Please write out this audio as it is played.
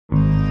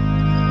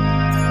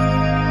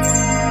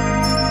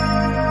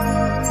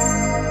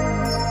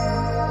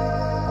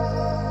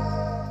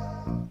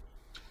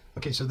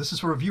Okay, so this is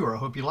for a viewer. I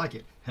hope you like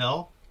it.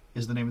 Hell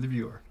is the name of the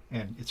viewer,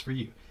 and it's for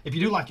you. If you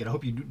do like it, I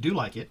hope you do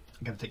like it.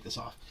 I got to take this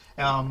off.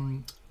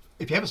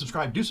 If you haven't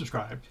subscribed, do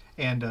subscribe.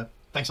 And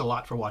thanks a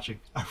lot for watching.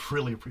 I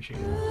really appreciate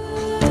it.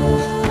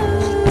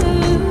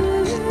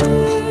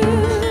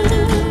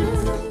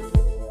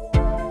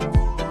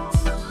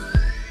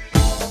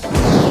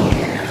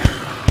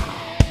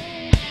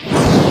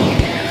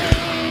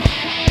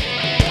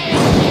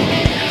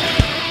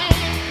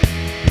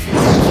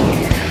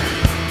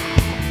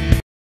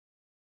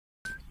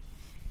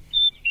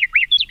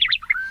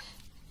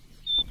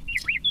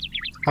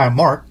 Hi, I'm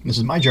Mark. This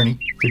is my journey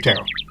through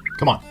tarot.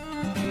 Come on.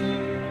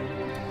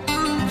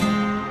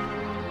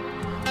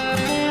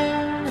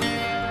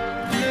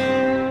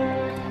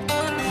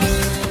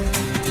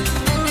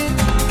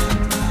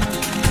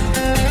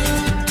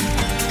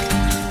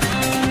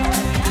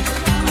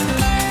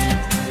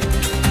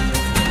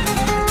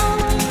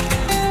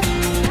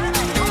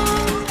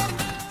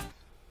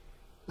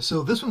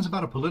 So this one's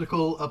about a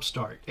political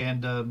upstart,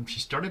 and she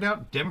started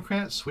out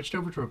Democrat, switched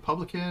over to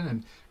Republican,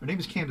 and her name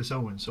is Candice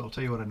Owens, so I'll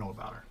tell you what I know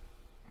about her.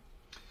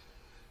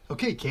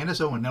 Okay,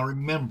 Candice Owens. Now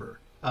remember,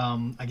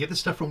 I get this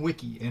stuff from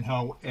Wiki, and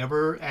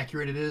however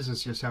accurate it is,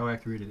 it's just how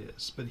accurate it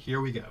is. But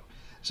here we go.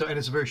 So, and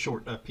it's a very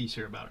short piece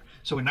here about her.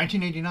 So in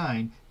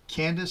 1989,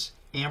 Candice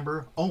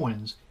Amber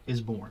Owens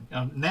is born.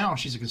 Now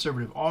she's a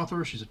conservative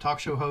author, she's a talk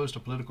show host, a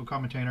political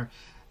commentator,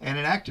 and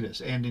an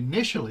activist. And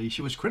initially,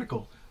 she was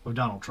critical of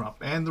Donald Trump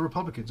and the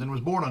Republicans, and was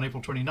born on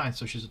April 29th,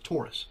 so she's a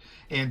Taurus.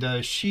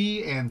 And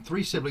she and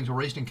 3 siblings were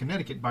raised in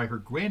Connecticut by her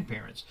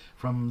grandparents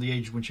from the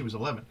age when she was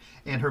 11.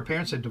 And her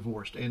parents had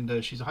divorced,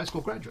 and she's a high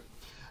school graduate.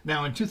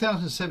 Now, in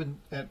 2007,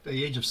 at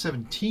the age of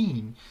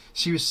 17,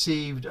 she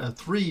received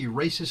 3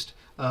 racist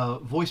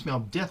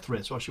voicemail death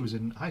threats while she was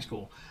in high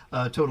school,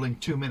 totaling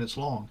 2 minutes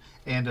long,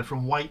 and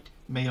from white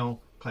male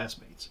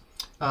classmates.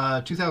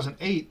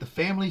 2008, the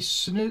family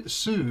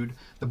sued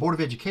the Board of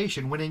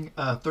Education, winning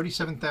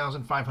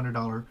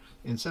 $37,500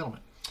 in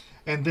settlement.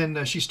 And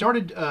then she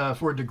started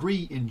for a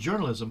degree in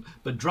journalism,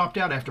 but dropped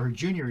out after her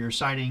junior year,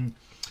 citing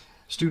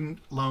student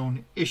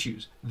loan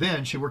issues.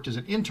 Then she worked as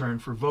an intern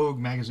for Vogue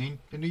magazine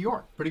in New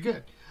York. Pretty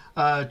good.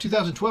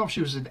 2012,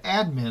 she was an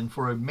admin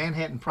for a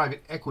Manhattan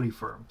private equity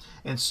firm,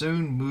 and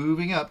soon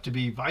moving up to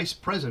be vice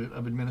president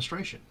of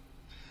administration.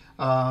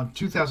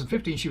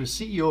 2015, she was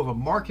CEO of a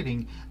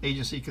marketing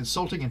agency,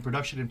 consulting and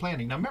production and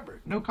planning. Now remember,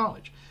 no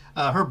college.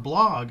 Her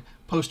blog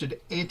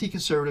posted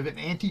anti-conservative and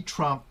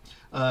anti-Trump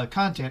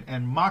content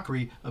and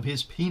mockery of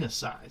his penis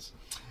size.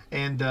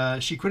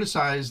 And she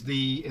criticized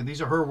and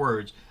these are her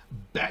words,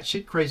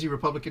 batshit crazy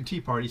Republican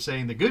Tea Party,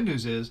 saying the good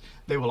news is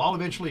they will all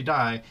eventually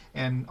die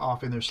and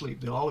off in their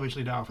sleep. They'll all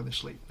eventually die off in their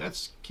sleep.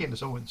 That's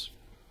Candice Owens.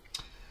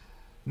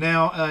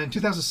 Now, in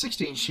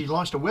 2016, she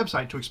launched a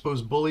website to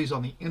expose bullies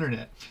on the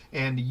internet,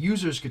 and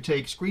users could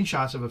take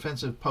screenshots of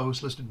offensive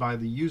posts listed by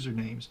the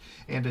usernames,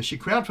 and she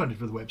crowdfunded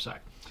for the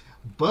website.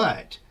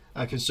 But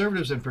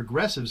conservatives and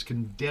progressives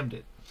condemned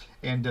it,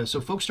 and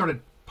so folks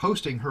started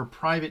posting her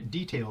private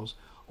details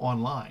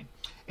online,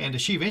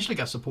 and she eventually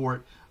got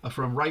support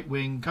from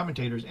right-wing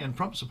commentators and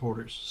Trump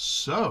supporters.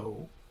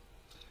 So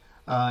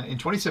in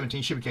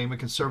 2017, she became a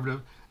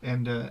conservative,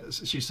 and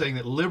she's saying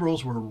that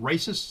liberals were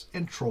racists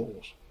and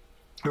trolls.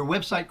 Her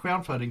website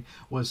crowdfunding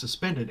was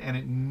suspended, and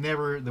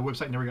the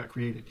website never got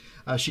created.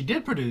 She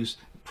did produce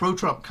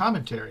pro-Trump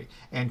commentary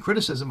and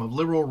criticism of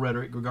liberal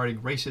rhetoric regarding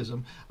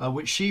racism,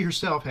 which she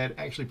herself had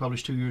actually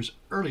published 2 years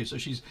earlier. So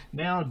she's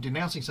now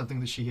denouncing something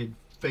that she had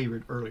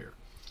favored earlier.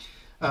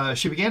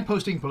 She began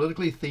posting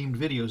politically themed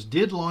videos,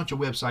 did launch a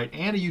website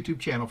and a YouTube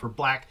channel for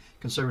Black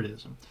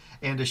conservatism.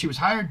 And she was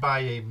hired by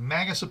a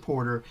MAGA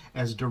supporter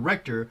as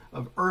director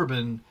of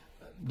urban,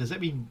 does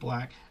that mean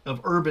black,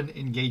 of urban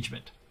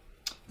engagement.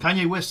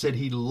 Kanye West said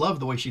he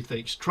loved the way she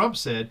thinks. Trump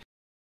said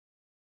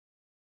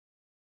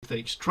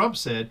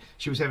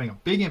she was having a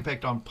big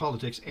impact on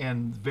politics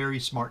and very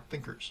smart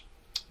thinkers.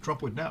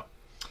 Trump would know.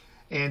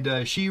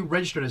 And she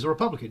registered as a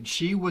Republican.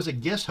 She was a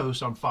guest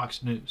host on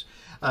Fox News.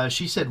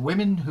 She said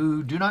women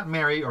who do not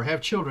marry or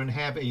have children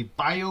have a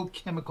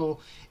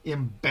biochemical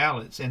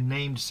imbalance, and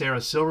named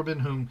Sarah Silverman,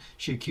 whom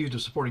she accused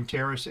of supporting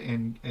terrorists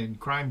and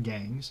crime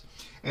gangs,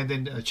 and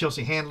then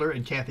Chelsea Handler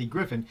and Kathy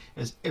Griffin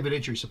as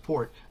evidentiary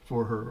support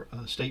for her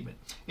statement.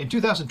 In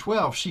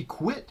 2012, she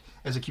quit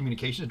as a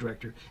communications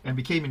director and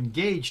became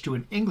engaged to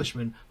an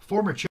Englishman,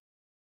 former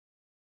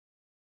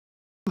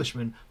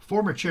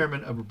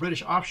chairman of a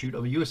British offshoot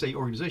of a USA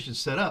organization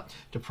set up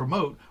to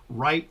promote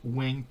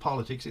right-wing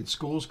politics in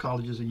schools,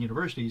 colleges, and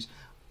universities,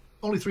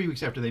 only 3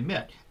 weeks after they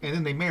met. And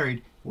then they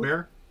married,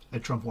 where?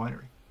 At Trump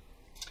Winery.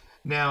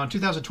 Now, in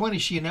 2020,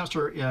 she announced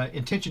her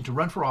intention to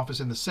run for office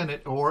in the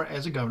Senate or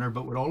as a governor,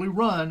 but would only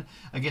run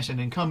against an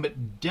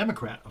incumbent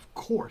Democrat, of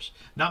course,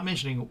 not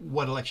mentioning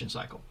what election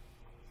cycle.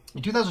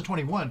 In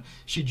 2021,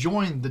 she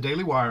joined the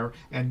Daily Wire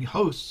and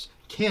hosts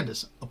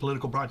Candice, a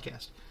political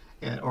broadcast,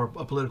 or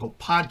a political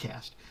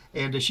podcast,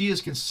 and she is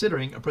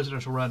considering a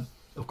presidential run,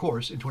 of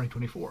course, in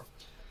 2024.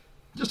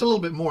 just a little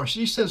bit more.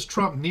 She says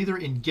Trump neither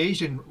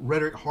engaged in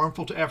rhetoric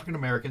harmful to African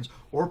Americans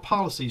or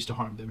policies to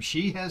harm them.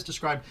 She has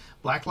described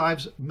Black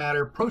Lives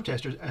Matter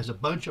protesters as a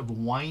bunch of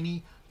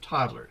whiny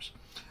toddlers,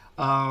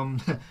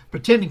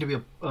 pretending to be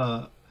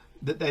and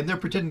they're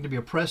pretending to be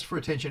oppressed for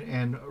attention,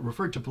 and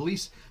referred to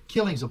police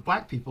killings of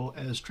black people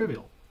as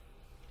trivial.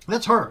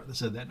 That's her that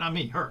said that, not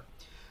me, her.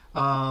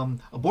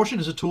 Abortion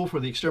is a tool for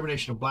the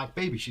extermination of black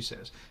babies, she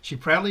says. She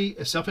proudly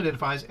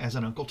self-identifies as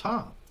an Uncle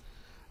Tom.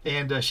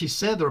 And she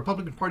said the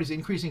Republican Party's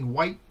increasing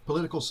white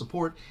political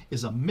support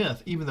is a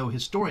myth, even though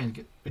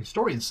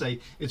historians say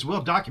it's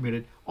well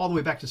documented all the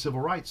way back to the civil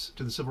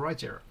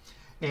rights era.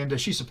 And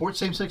she supports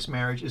same-sex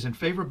marriage, is in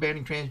favor of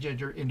banning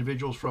transgender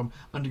individuals from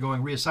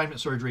undergoing reassignment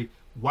surgery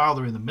while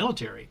they're in the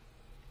military.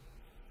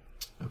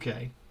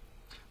 Okay.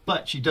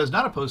 But she does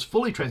not oppose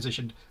fully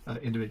transitioned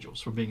individuals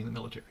from being in the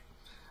military.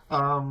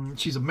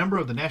 She's a member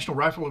of the National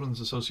Riflemen's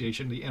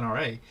Association, the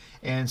NRA,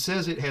 and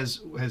says it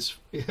has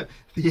the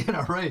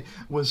NRA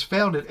was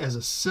founded as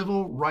a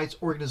civil rights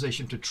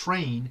organization to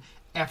train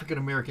African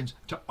Americans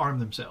to arm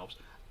themselves.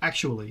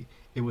 Actually,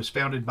 it was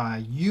founded by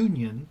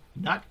Union,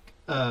 not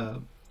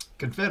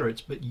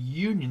Confederates, but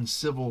Union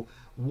Civil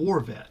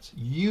War vets,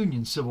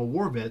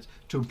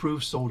 to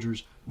improve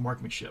soldiers'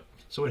 marksmanship.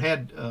 So it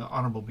had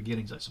honorable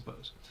beginnings, I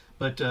suppose.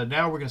 But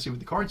now we're going to see what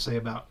the cards say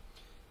about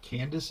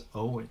Candice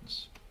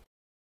Owens.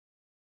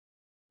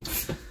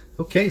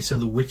 Okay, so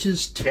the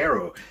Witch's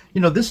Tarot.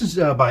 You know, this is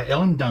by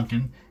Ellen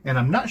Duncan, and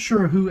I'm not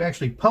sure who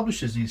actually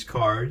publishes these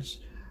cards.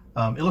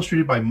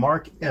 Illustrated by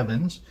Mark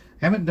Evans.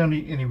 Haven't done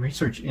any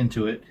research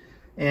into it.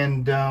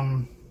 And,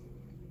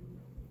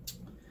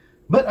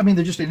 but, I mean,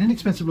 they're just an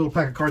inexpensive little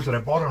pack of cards that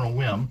I bought on a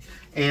whim.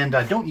 And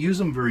I don't use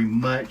them very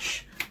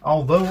much,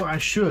 although I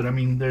should. I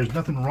mean, there's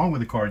nothing wrong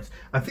with the cards.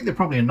 I think they're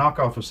probably a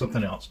knockoff of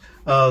something else.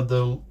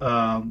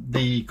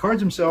 The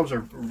cards themselves are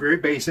very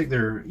basic.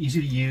 They're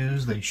easy to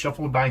use. They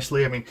shuffle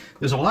nicely. I mean,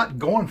 there's a lot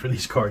going for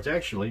these cards,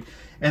 actually.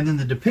 And then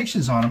the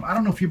depictions on them, I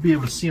don't know if you'll be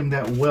able to see them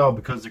that well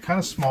because they're kind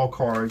of small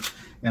cards,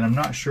 and I'm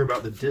not sure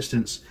about the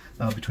distance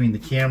between the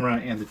camera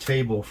and the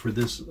table for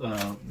this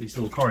these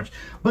little cards.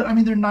 But I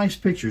mean, they're nice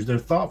pictures. They're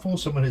thoughtful.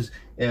 Someone has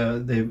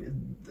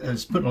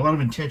put a lot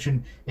of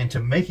intention into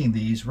making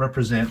these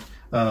represent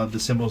the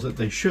symbols that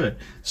they should.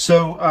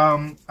 So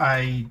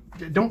I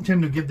don't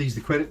tend to give these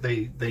the credit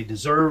they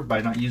deserve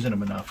by not using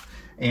them enough.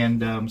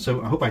 And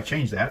so I hope I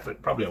change that,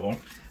 but probably I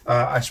won't.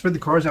 I spread the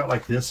cards out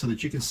like this so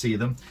that you can see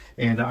them,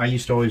 and I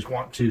used to always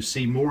want to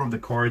see more of the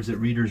cards that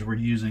readers were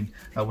using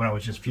when I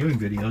was just viewing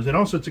videos. And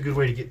also it's a good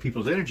way to get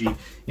people's energy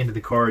into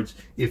the cards.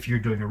 If you're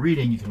doing a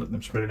reading, you can let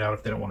them spread it out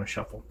if they don't want to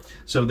shuffle.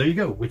 So there you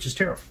go, Witch's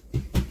Tarot.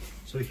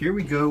 So here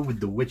we go with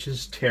the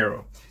Witch's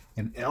Tarot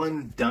and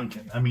Ellen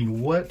Duncan. I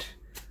mean, what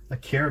a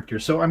character.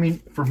 So I mean,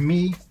 for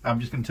me, I'm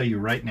just going to tell you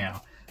right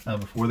now,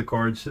 before the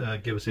cards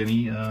give us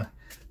any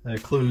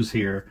clues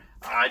here,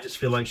 I just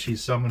feel like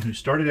she's someone who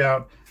started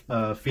out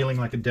feeling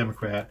like a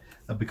Democrat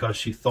because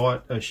she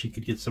thought she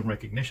could get some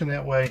recognition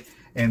that way,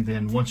 and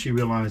then once she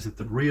realized that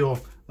the real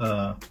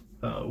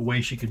way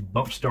she could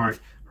bump start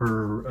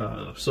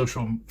her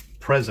social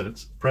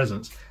presence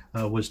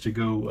was to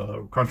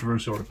go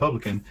controversial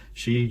Republican,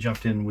 she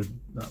jumped in with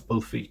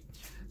both feet.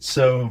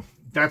 So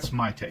that's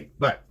my take.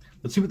 But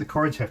let's see what the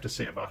cards have to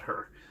say about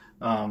her.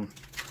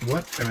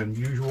 What an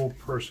unusual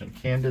person.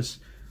 Candice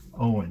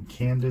Owen.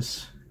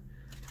 Candice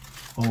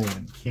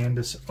Owen.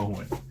 Candice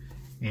Owen.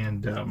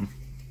 And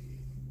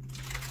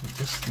it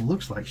just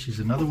looks like she's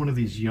another one of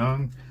these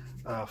young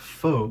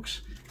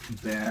folks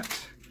that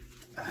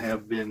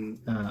have been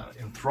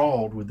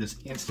enthralled with this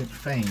instant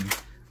fame.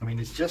 I mean,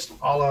 it's just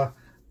a la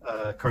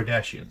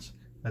Kardashians.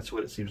 That's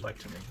what it seems like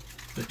to me.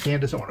 But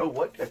Candice Owen. Oh,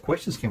 what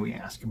questions can we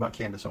ask about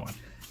Candice Owen?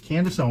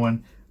 Candice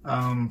Owen,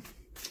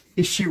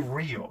 is she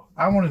real?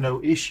 I want to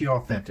know, is she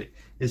authentic?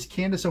 Is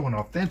Candice Owen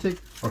authentic,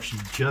 or is she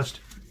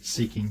just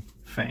seeking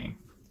fame?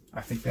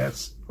 I think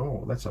that's,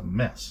 oh, that's a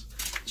mess.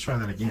 Let's try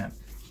that again.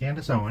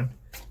 Candice Owen,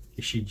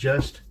 is she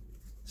just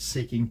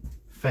seeking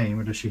fame,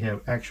 or does she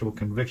have actual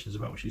convictions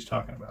about what she's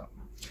talking about?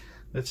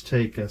 Let's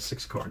take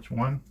 6 cards.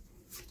 1,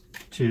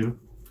 2,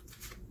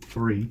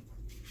 3,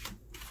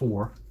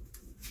 4,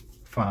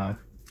 5,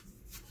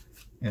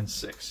 and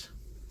 6.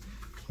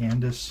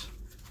 Candice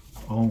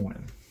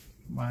Owen.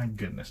 My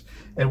goodness.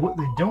 And what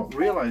they don't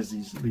realize,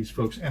 these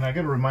folks, and I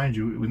got to remind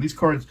you, when these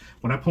cards,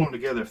 when I pull them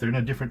together, if they're in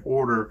a different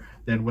order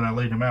than when I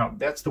laid them out,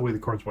 that's the way the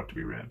cards want to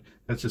be read.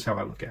 That's just how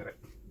I look at it.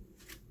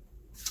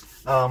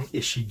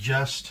 Is she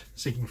just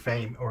seeking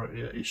fame, or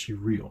is she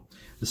real?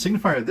 The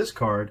signifier of this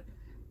card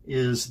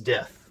is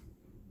death.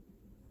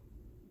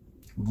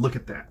 Look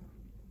at that.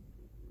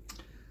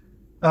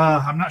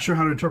 I'm not sure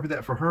how to interpret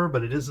that for her,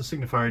 but it is a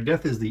signifier.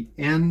 Death is the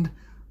end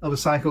of a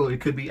cycle.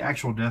 It could be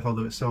actual death,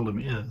 although it seldom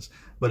is.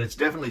 But it's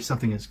definitely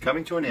something that's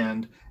coming to an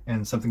end,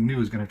 and something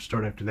new is going to have to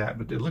start after that.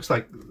 But it looks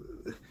like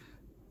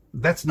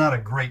that's not a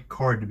great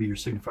card to be your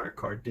signifier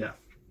card, death.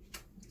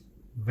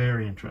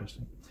 Very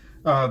interesting.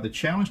 The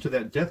challenge to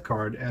that death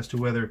card as to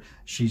whether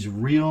she's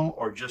real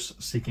or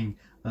just seeking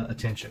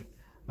attention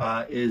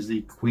is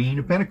the Queen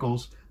of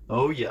Pentacles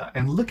Oh yeah,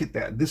 and look at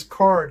that. This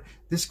card,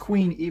 this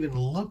queen even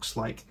looks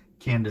like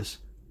Candice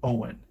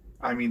Owen.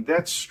 I mean,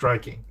 that's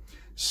striking.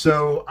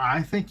 So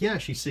I think, yeah,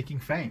 she's seeking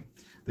fame.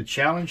 The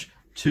challenge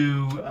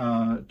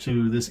to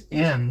this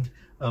end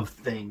of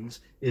things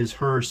is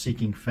her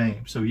seeking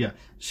fame. So yeah,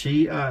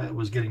 she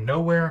was getting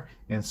nowhere,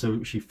 and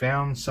so she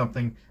found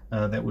something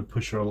that would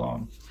push her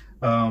along.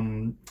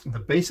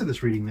 The base of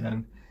this reading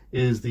then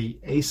is the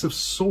Ace of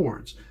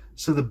Swords.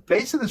 So the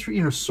base of this,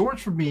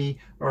 swords for me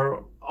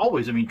are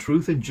always, I mean,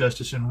 truth and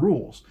justice and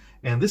rules.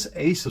 And this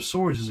Ace of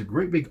Swords is a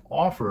great big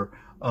offer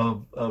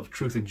of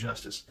truth and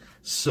justice.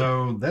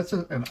 So that's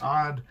an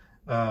odd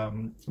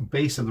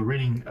base of the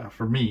reading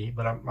for me,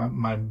 but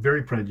I'm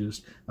very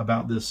prejudiced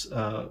about this,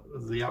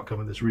 the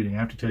outcome of this reading. I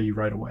have to tell you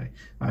right away.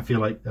 I feel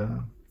like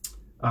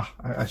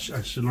I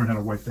should learn how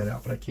to wipe that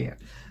out, but I can't.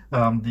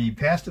 The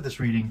past of this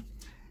reading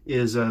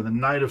is the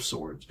Knight of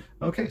Swords.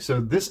 Okay,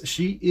 so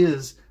she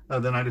is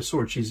the Knight of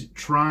Swords. She's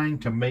trying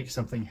to make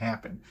something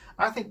happen.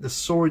 I think the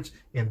swords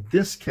in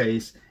this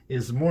case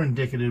is more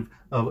indicative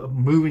of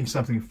moving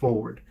something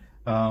forward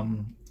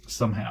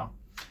somehow.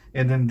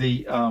 And then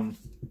the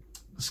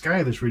sky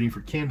of this reading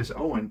for Candice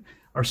Owen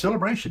are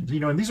celebrations,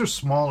 and these are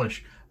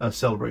smallish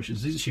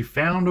celebrations. She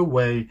found a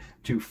way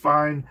to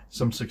find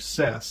some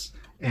success,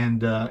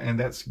 and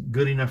that's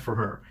good enough for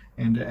her.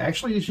 And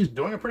actually, she's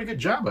doing a pretty good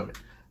job of it.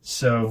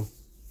 So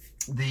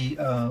the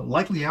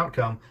likely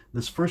outcome,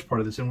 this first part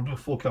of this, and we'll do a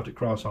full Celtic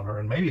cross on her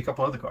and maybe a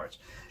couple other cards,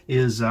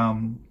 is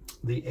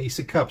the Ace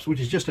of Cups, which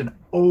is just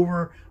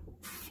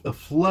a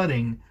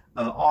flooding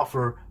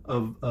offer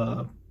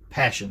of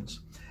passions.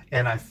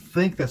 And I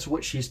think that's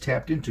what she's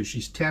tapped into.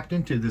 She's tapped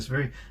into this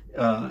very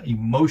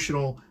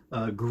emotional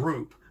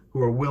group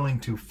who are willing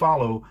to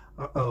follow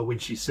when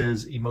she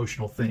says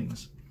emotional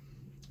things.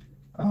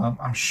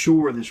 I'm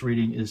sure this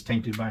reading is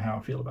tainted by how I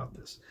feel about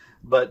this.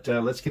 But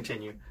let's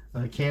continue.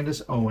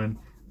 Candice Owen,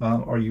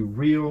 are you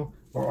real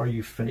or are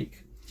you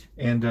fake?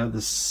 And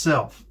the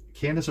self,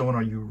 Candice Owen,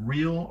 are you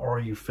real or are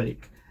you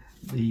fake?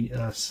 The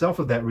self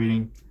of that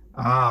reading,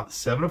 the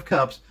Seven of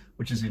Cups,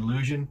 which is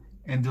illusion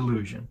and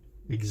delusion.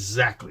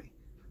 Exactly.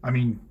 I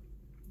mean,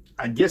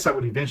 I guess I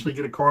would eventually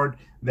get a card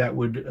that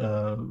would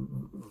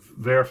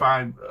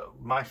verify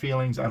my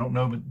feelings. I don't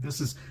know, but this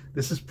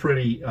is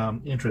pretty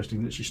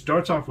interesting. That she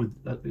starts off with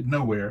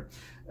nowhere,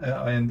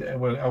 okay.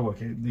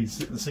 The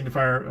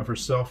signifier of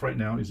herself right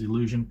now is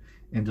illusion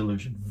and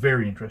delusion.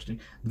 Very interesting.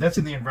 That's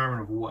in the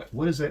environment of what?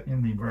 What is that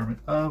in the environment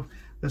of?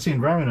 That's the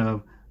environment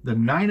of the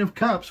Nine of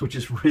Cups, which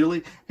is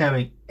really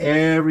having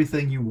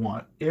everything you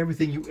want,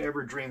 everything you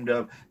ever dreamed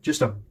of,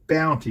 just a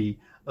bounty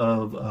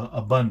of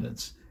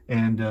abundance.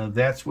 And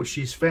that's what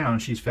she's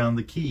found. She's found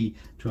the key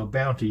to a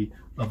bounty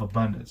of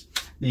abundance.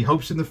 The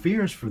hopes and the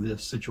fears for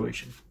this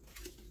situation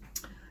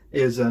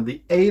is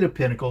the Eight of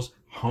Pentacles,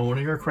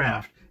 honing her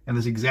craft. And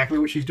that's exactly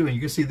what she's doing. You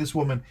can see this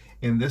woman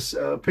in this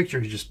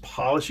picture is just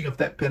polishing up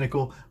that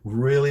pentacle,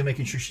 really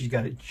making sure she's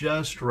got it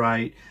just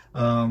right,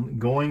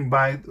 going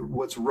by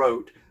what's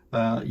wrote.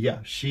 Yeah,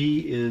 she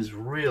is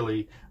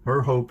really,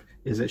 her hope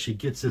is that she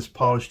gets this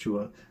polished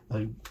to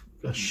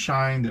a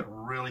shine that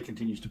really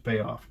continues to pay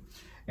off.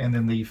 And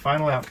then the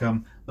final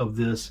outcome of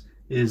this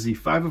is the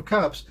Five of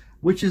Cups,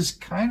 which is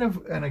kind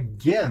of, and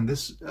again,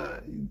 this,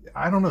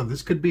 I don't know,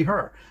 this could be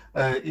her,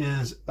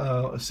 is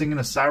singing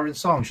a siren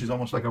song. She's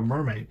almost like a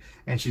mermaid.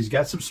 And she's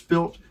got some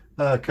spilt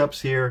cups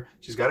here.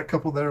 She's got a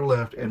couple that are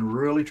left and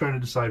really trying to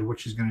decide what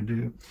she's going to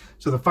do.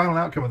 So the final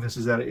outcome of this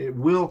is that it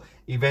will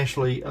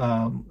eventually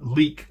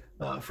leak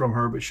from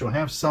her, but she'll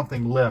have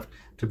something left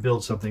to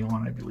build something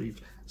on, I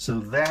believe. So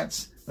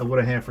that's what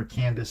I have for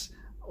Candice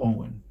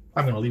Owen.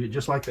 I'm going to leave it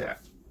just like that.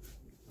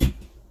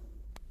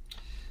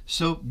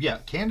 So yeah,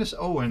 Candice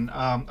Owen,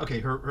 okay,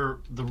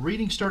 the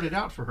reading started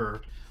out for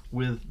her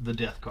with the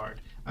Death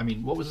card. I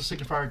mean, what was the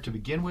signifier to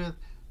begin with?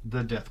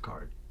 The Death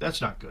card.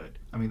 That's not good.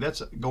 I mean,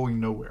 that's going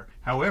nowhere.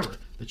 However,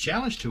 the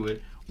challenge to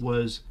it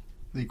was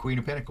the Queen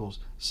of Pentacles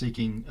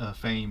seeking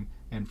fame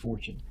and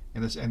fortune.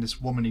 And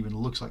this woman even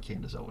looks like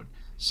Candice Owen.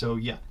 So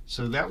yeah,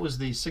 so that was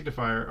the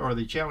signifier, or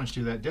the challenge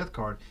to that Death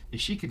card,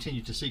 is she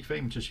continued to seek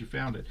fame until she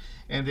found it.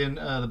 And then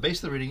the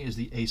base of the reading is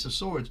the Ace of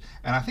Swords,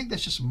 and I think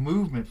that's just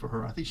movement for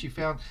her. I think she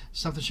found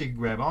something she could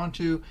grab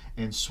onto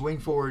and swing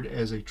forward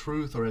as a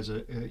truth, or as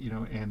a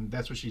and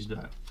that's what she's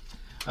done.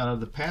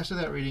 The past of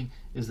that reading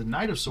is the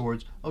Knight of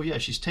Swords. Oh yeah,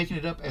 she's taken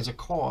it up as a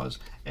cause,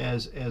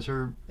 as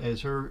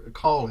her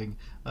calling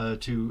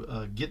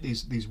to get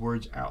these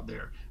words out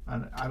there.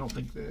 I don't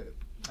think that.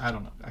 I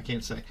don't know. I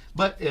can't say.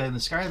 But in the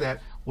sky of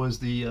that was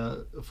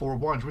the Four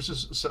of Wands, which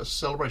is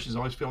celebrations. I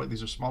always feel like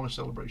these are smaller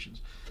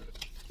celebrations.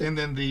 And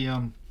then the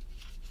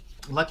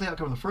likely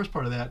outcome of the first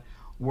part of that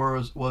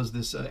was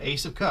this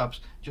Ace of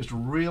Cups, just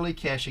really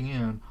cashing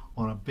in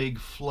on a big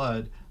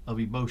flood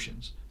of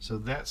emotions. So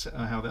that's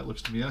how that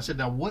looks to me. And I said,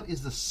 now what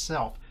is the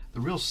self?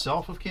 The real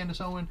self of Candice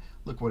Owen?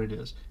 Look what it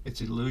is.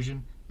 It's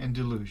illusion and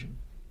delusion.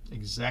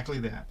 Exactly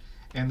that.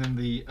 And then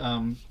the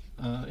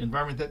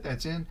environment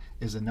that's in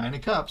is the Nine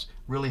of Cups,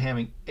 really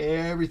having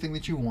everything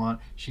that you want.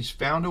 She's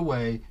found a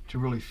way to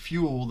really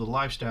fuel the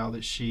lifestyle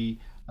that she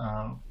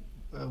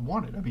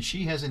wanted. I mean,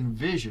 she has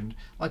envisioned,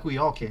 like we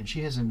all can,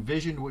 she has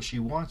envisioned what she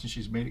wants and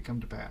she's made it come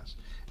to pass.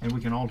 And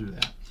we can all do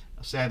that.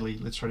 Sadly,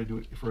 let's try to do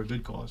it for a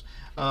good cause.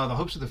 The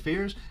hopes of the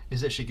fears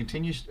is that she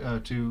continues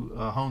to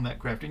hone that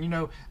craft. And you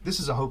know, this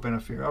is a hope and a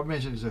fear. I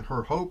imagine it's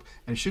her hope,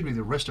 and it should be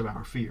the rest of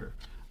our fear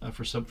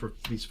for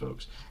these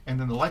folks. And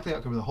then the likely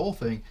outcome of the whole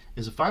thing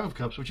is a Five of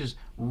Cups, which is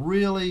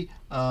really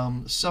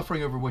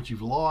suffering over what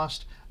you've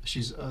lost.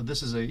 She's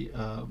this is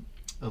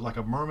like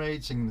a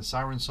mermaid singing the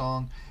siren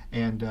song,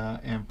 and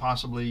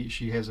possibly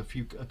she has a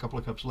couple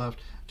of cups left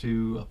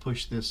to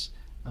push this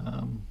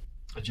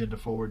agenda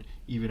forward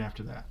even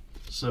after that.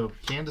 So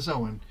Candice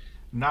Owens,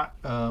 not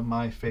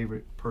my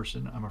favorite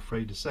person, I'm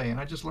afraid to say, and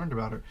I just learned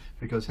about her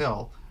because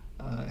hell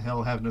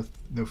have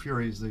no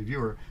fury as the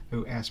viewer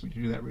who asked me to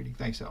do that reading.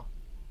 Thanks, hell.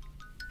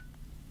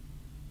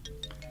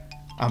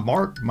 I'm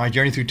Mark, My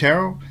Journey Through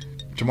Tarot.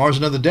 Tomorrow's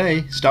another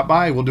day. Stop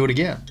by, we'll do it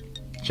again.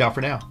 Ciao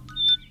for now.